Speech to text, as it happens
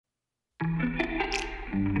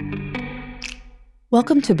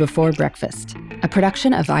Welcome to Before Breakfast, a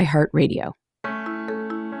production of iHeartRadio.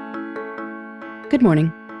 Good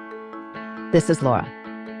morning. This is Laura.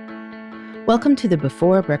 Welcome to the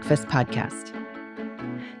Before Breakfast podcast.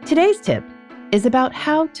 Today's tip is about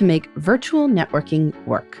how to make virtual networking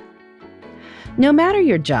work. No matter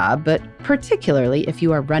your job, but particularly if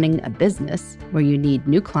you are running a business where you need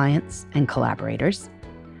new clients and collaborators,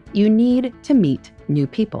 you need to meet new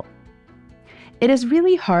people. It is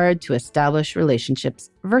really hard to establish relationships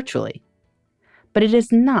virtually, but it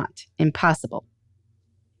is not impossible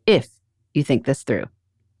if you think this through.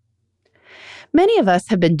 Many of us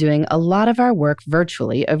have been doing a lot of our work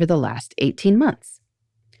virtually over the last 18 months.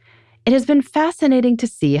 It has been fascinating to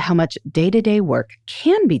see how much day-to-day work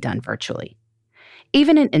can be done virtually,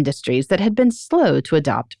 even in industries that had been slow to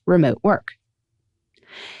adopt remote work.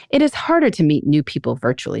 It is harder to meet new people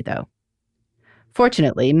virtually, though.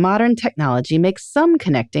 Fortunately, modern technology makes some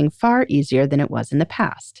connecting far easier than it was in the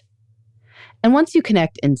past. And once you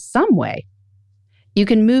connect in some way, you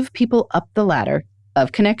can move people up the ladder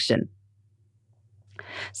of connection.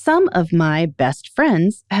 Some of my best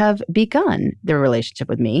friends have begun their relationship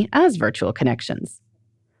with me as virtual connections.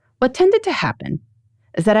 What tended to happen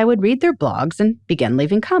is that I would read their blogs and begin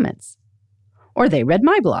leaving comments. Or they read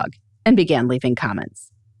my blog and began leaving comments.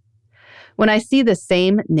 When I see the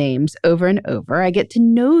same names over and over, I get to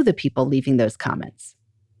know the people leaving those comments.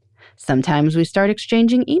 Sometimes we start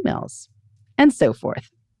exchanging emails, and so forth.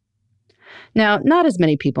 Now, not as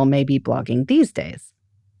many people may be blogging these days,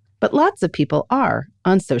 but lots of people are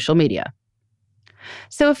on social media.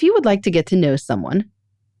 So if you would like to get to know someone,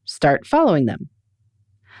 start following them.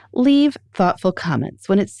 Leave thoughtful comments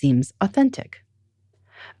when it seems authentic.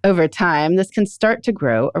 Over time, this can start to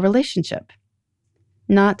grow a relationship.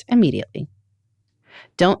 Not immediately.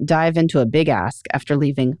 Don't dive into a big ask after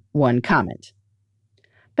leaving one comment.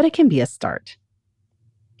 But it can be a start.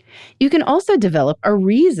 You can also develop a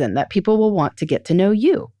reason that people will want to get to know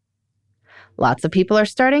you. Lots of people are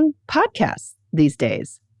starting podcasts these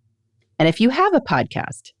days. And if you have a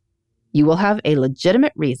podcast, you will have a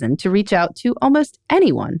legitimate reason to reach out to almost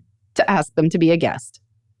anyone to ask them to be a guest.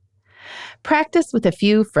 Practice with a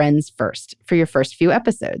few friends first for your first few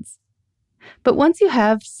episodes. But once you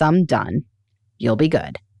have some done, you'll be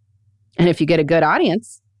good. And if you get a good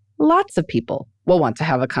audience, lots of people will want to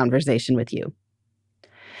have a conversation with you.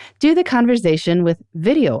 Do the conversation with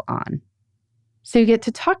video on, so you get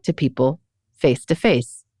to talk to people face to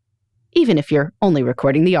face, even if you're only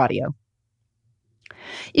recording the audio.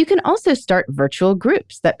 You can also start virtual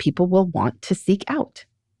groups that people will want to seek out.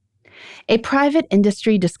 A private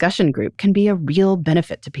industry discussion group can be a real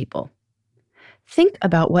benefit to people. Think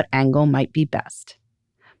about what angle might be best.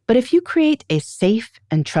 But if you create a safe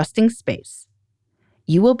and trusting space,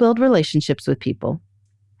 you will build relationships with people,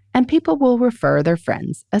 and people will refer their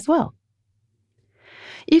friends as well.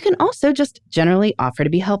 You can also just generally offer to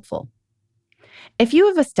be helpful. If you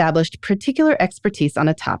have established particular expertise on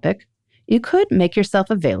a topic, you could make yourself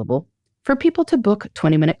available for people to book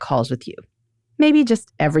 20-minute calls with you, maybe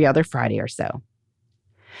just every other Friday or so.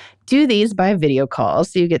 Do these by video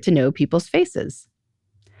calls so you get to know people's faces.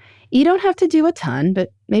 You don't have to do a ton,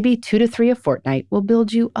 but maybe 2 to 3 a fortnight will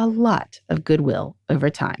build you a lot of goodwill over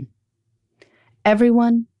time.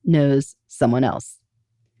 Everyone knows someone else.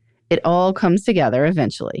 It all comes together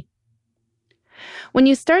eventually. When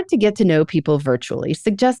you start to get to know people virtually,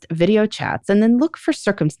 suggest video chats and then look for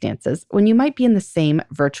circumstances when you might be in the same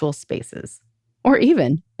virtual spaces, or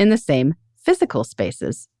even in the same physical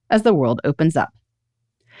spaces as the world opens up.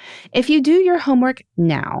 If you do your homework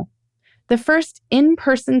now, the first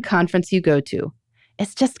in-person conference you go to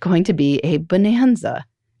is just going to be a bonanza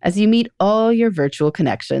as you meet all your virtual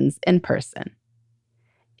connections in person.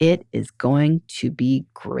 It is going to be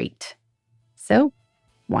great. So,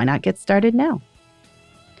 why not get started now?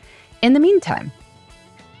 In the meantime,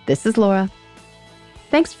 this is Laura.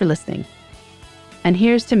 Thanks for listening. And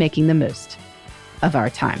here's to making the most of our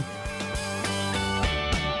time.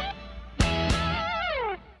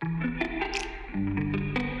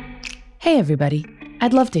 Hey, everybody.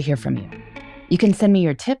 I'd love to hear from you. You can send me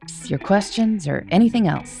your tips, your questions, or anything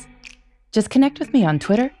else. Just connect with me on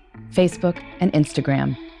Twitter, Facebook, and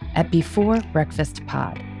Instagram at Before Breakfast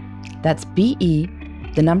Pod. That's BE,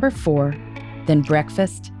 the number 4, then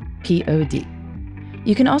breakfast, POD.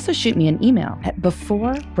 You can also shoot me an email at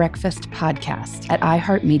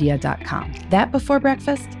beforebreakfastpodcast@iheartmedia.com. That Before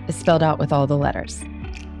Breakfast is spelled out with all the letters.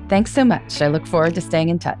 Thanks so much. I look forward to staying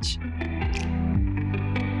in touch.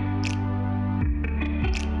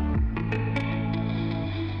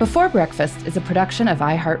 Before Breakfast is a production of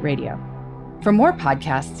iHeartRadio. For more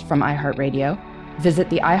podcasts from iHeartRadio, visit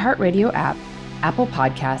the iHeartRadio app, Apple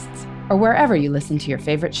Podcasts, or wherever you listen to your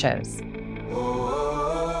favorite shows.